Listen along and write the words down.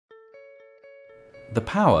The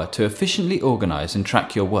power to efficiently organise and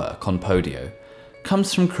track your work on Podio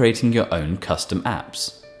comes from creating your own custom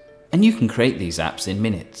apps. And you can create these apps in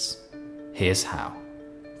minutes. Here's how.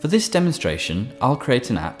 For this demonstration, I'll create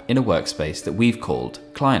an app in a workspace that we've called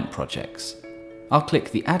Client Projects. I'll click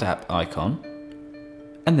the Add App icon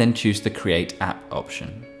and then choose the Create App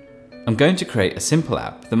option. I'm going to create a simple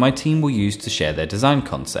app that my team will use to share their design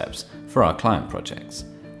concepts for our client projects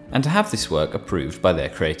and to have this work approved by their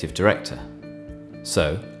creative director.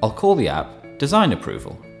 So I'll call the app Design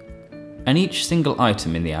Approval, and each single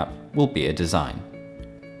item in the app will be a design.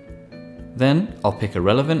 Then I'll pick a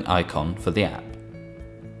relevant icon for the app.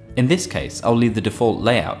 In this case, I'll leave the default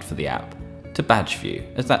layout for the app to badge view,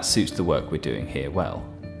 as that suits the work we're doing here well.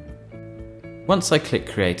 Once I click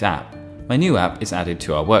Create App, my new app is added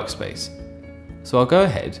to our workspace. So I'll go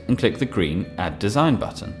ahead and click the green Add Design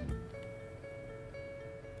button.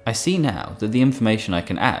 I see now that the information I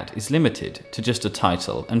can add is limited to just a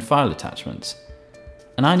title and file attachments,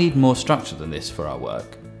 and I need more structure than this for our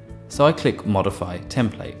work. So I click Modify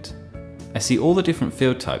Template. I see all the different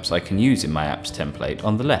field types I can use in my app's template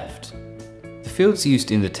on the left. The fields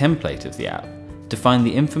used in the template of the app define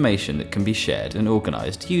the information that can be shared and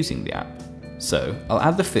organised using the app. So I'll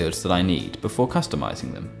add the fields that I need before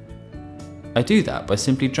customizing them. I do that by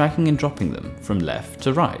simply dragging and dropping them from left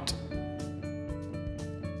to right.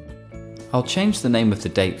 I'll change the name of the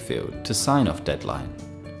date field to Sign-Off Deadline,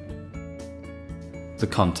 the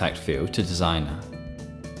contact field to Designer,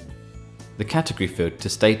 the category field to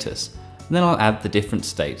Status, and then I'll add the different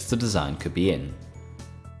states the design could be in.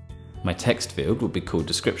 My text field will be called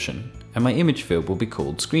Description, and my image field will be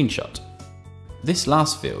called Screenshot. This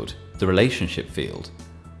last field, the Relationship field,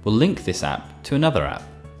 will link this app to another app.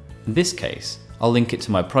 In this case, I'll link it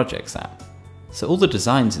to my Projects app, so all the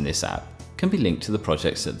designs in this app can be linked to the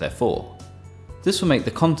projects that they're for. This will make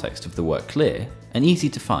the context of the work clear and easy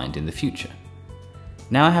to find in the future.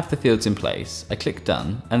 Now I have the fields in place, I click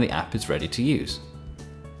Done, and the app is ready to use.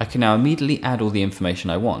 I can now immediately add all the information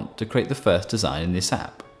I want to create the first design in this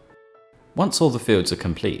app. Once all the fields are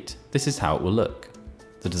complete, this is how it will look.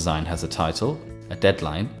 The design has a title, a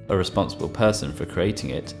deadline, a responsible person for creating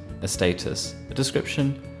it, a status, a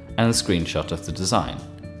description, and a screenshot of the design.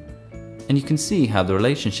 And you can see how the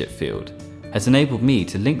relationship field has enabled me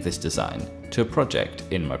to link this design to a project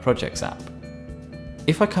in my Projects app.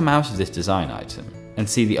 If I come out of this design item and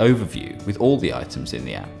see the overview with all the items in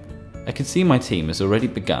the app, I can see my team has already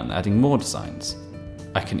begun adding more designs.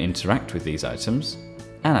 I can interact with these items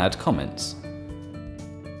and add comments.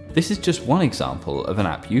 This is just one example of an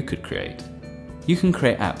app you could create. You can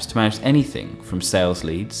create apps to manage anything from sales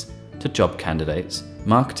leads to job candidates,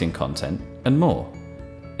 marketing content, and more.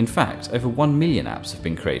 In fact, over 1 million apps have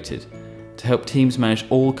been created to help teams manage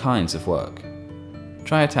all kinds of work.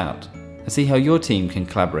 Try it out and see how your team can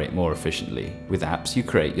collaborate more efficiently with apps you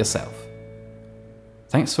create yourself.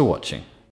 Thanks for watching.